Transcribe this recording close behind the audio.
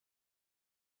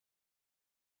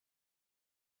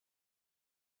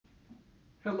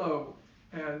Hello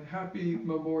and happy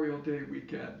Memorial Day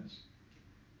weekends.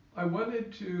 I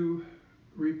wanted to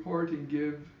report and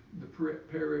give the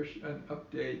parish an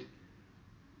update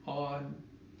on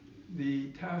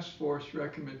the task force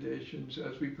recommendations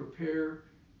as we prepare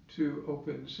to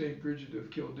open St. Brigid of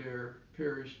Kildare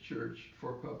Parish Church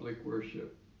for public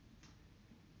worship.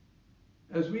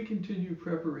 As we continue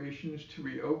preparations to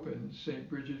reopen St.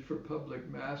 Brigid for public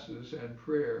masses and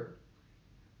prayer,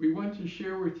 we want to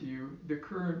share with you the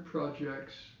current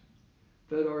projects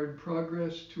that are in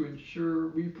progress to ensure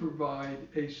we provide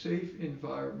a safe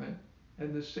environment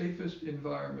and the safest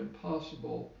environment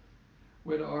possible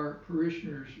when our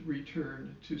parishioners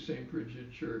return to St.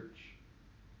 Brigid Church.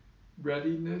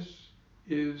 Readiness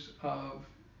is of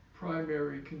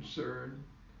primary concern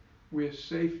with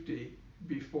safety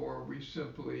before we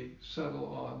simply settle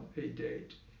on a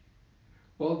date.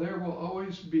 While there will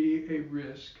always be a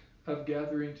risk of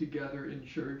gathering together in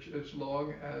church as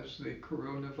long as the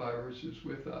coronavirus is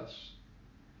with us,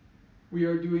 we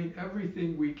are doing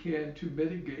everything we can to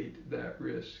mitigate that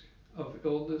risk of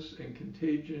illness and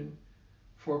contagion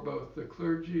for both the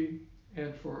clergy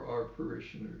and for our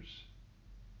parishioners.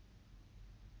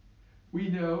 We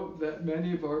know that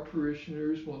many of our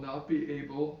parishioners will not be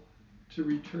able to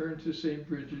return to St.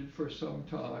 Brigid for some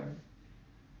time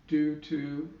due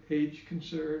to age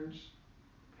concerns,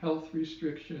 health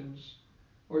restrictions,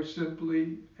 or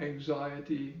simply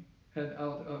anxiety and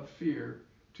out of fear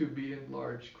to be in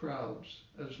large crowds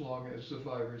as long as the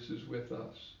virus is with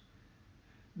us.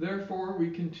 Therefore, we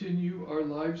continue our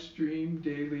live stream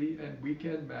daily and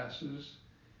weekend masses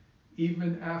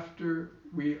even after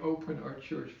we open our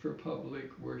church for public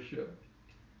worship.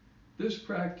 This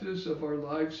practice of our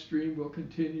live stream will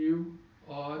continue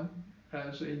on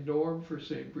as a norm for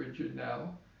St. Brigid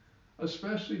now,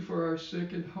 especially for our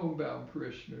sick and homebound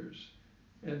parishioners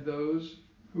and those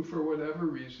who for whatever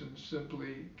reason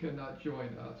simply cannot join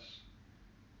us.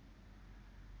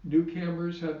 New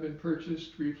cameras have been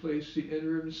purchased to replace the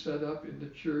interim setup in the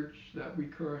church that we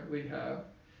currently have,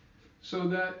 so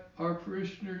that our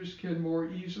parishioners can more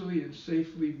easily and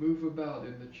safely move about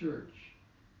in the church.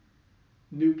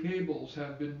 New cables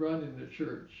have been run in the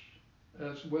church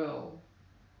as well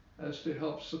as to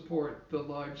help support the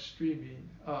live streaming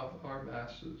of our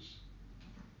masses.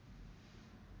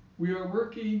 We are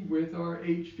working with our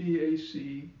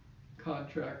HVAC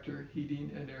contractor, heating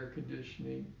and air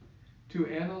conditioning, to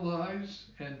analyze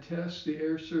and test the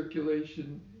air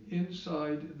circulation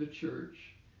inside the church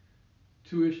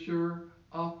to assure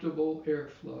optimal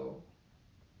airflow.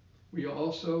 We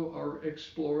also are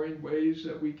exploring ways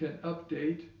that we can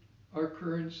update our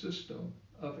current system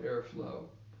of airflow.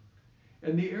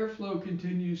 And the airflow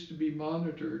continues to be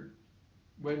monitored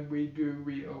when we do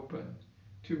reopen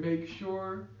to make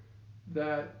sure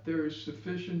that there is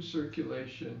sufficient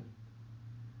circulation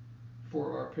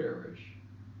for our parish.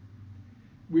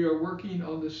 We are working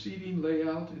on the seating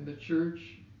layout in the church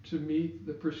to meet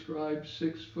the prescribed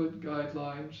 6-foot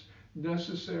guidelines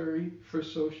necessary for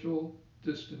social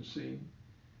distancing.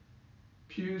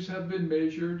 Pews have been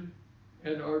measured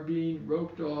and are being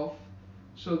roped off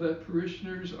so that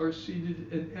parishioners are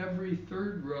seated in every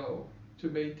third row to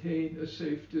maintain a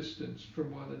safe distance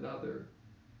from one another.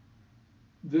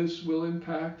 This will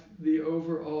impact the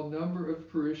overall number of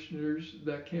parishioners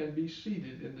that can be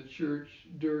seated in the church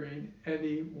during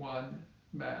any one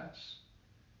Mass.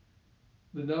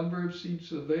 The number of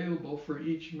seats available for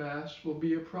each Mass will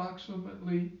be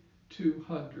approximately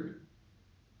 200.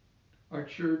 Our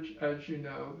church, as you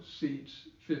know, seats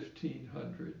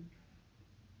 1,500.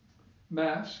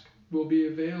 Masks will be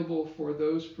available for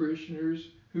those parishioners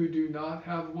who do not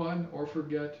have one or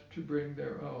forget to bring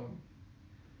their own.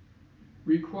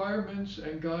 Requirements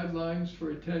and guidelines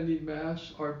for attending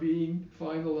Mass are being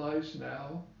finalized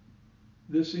now.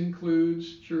 This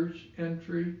includes church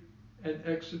entry and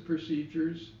exit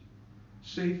procedures,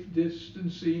 safe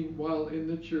distancing while in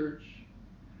the church,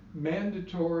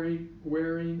 mandatory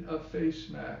wearing of face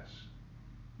masks,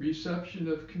 reception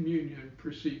of communion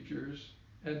procedures,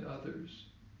 and others.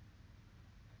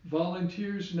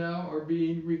 Volunteers now are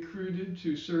being recruited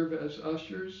to serve as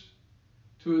ushers,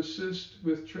 to assist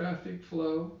with traffic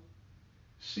flow,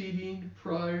 seating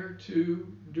prior to,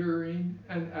 during,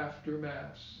 and after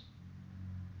Mass.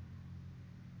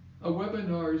 A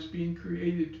webinar is being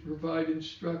created to provide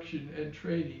instruction and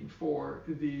training for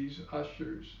these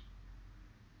ushers.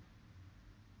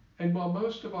 And while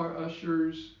most of our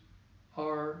ushers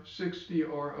are 60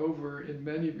 or over in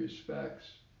many respects,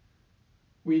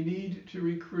 we need to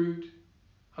recruit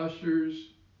ushers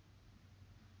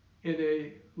in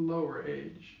a lower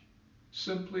age,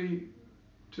 simply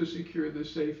to secure the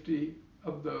safety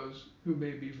of those who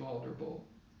may be vulnerable.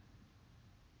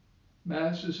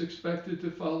 Mass is expected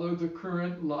to follow the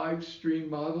current live stream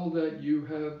model that you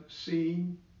have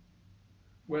seen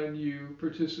when you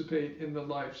participate in the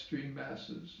live stream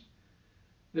Masses.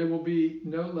 There will be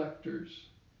no lectors,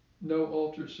 no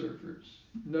altar servers,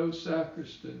 no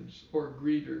sacristans or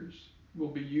greeters will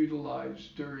be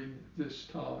utilized during this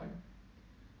time.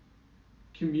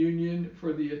 Communion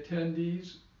for the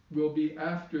attendees will be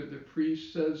after the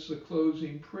priest says the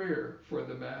closing prayer for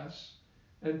the Mass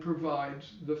and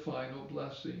provides the final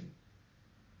blessing.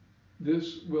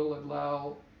 This will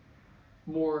allow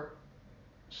more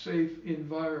safe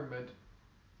environment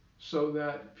so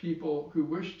that people who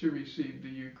wish to receive the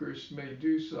Eucharist may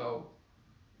do so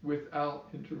without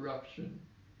interruption.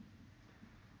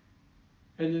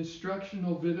 An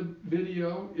instructional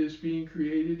video is being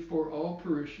created for all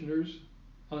parishioners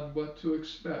on what to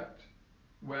expect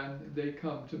when they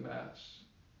come to Mass.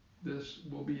 This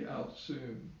will be out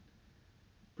soon.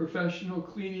 Professional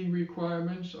cleaning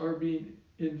requirements are being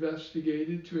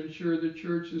investigated to ensure the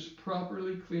church is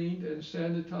properly cleaned and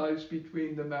sanitized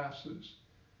between the Masses.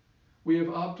 We have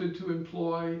opted to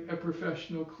employ a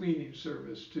professional cleaning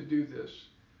service to do this,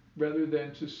 rather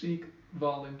than to seek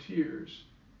volunteers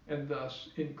and thus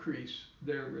increase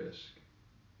their risk.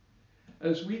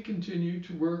 As we continue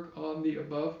to work on the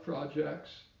above projects,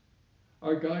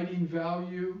 our guiding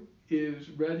value is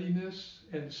readiness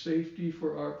and safety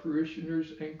for our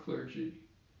parishioners and clergy.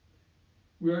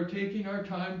 We are taking our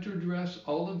time to address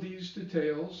all of these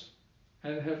details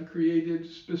and have created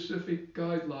specific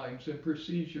guidelines and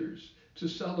procedures to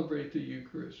celebrate the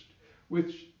Eucharist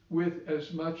with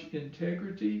as much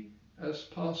integrity as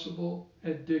possible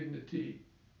and dignity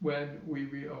when we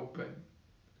reopen.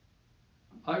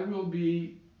 I will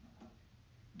be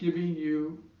giving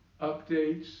you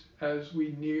updates as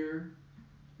we near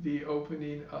the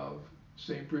opening of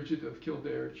St. Brigid of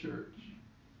Kildare Church.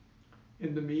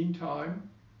 In the meantime,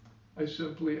 I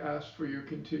simply ask for your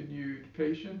continued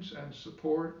patience and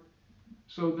support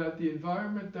so that the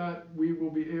environment that we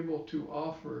will be able to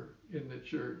offer in the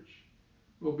church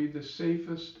will be the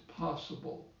safest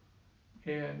possible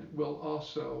and will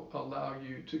also allow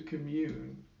you to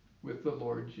commune with the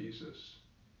Lord Jesus.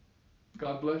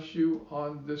 God bless you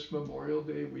on this Memorial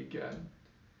Day weekend,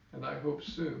 and I hope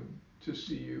soon to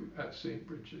see you at St.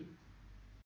 Brigid.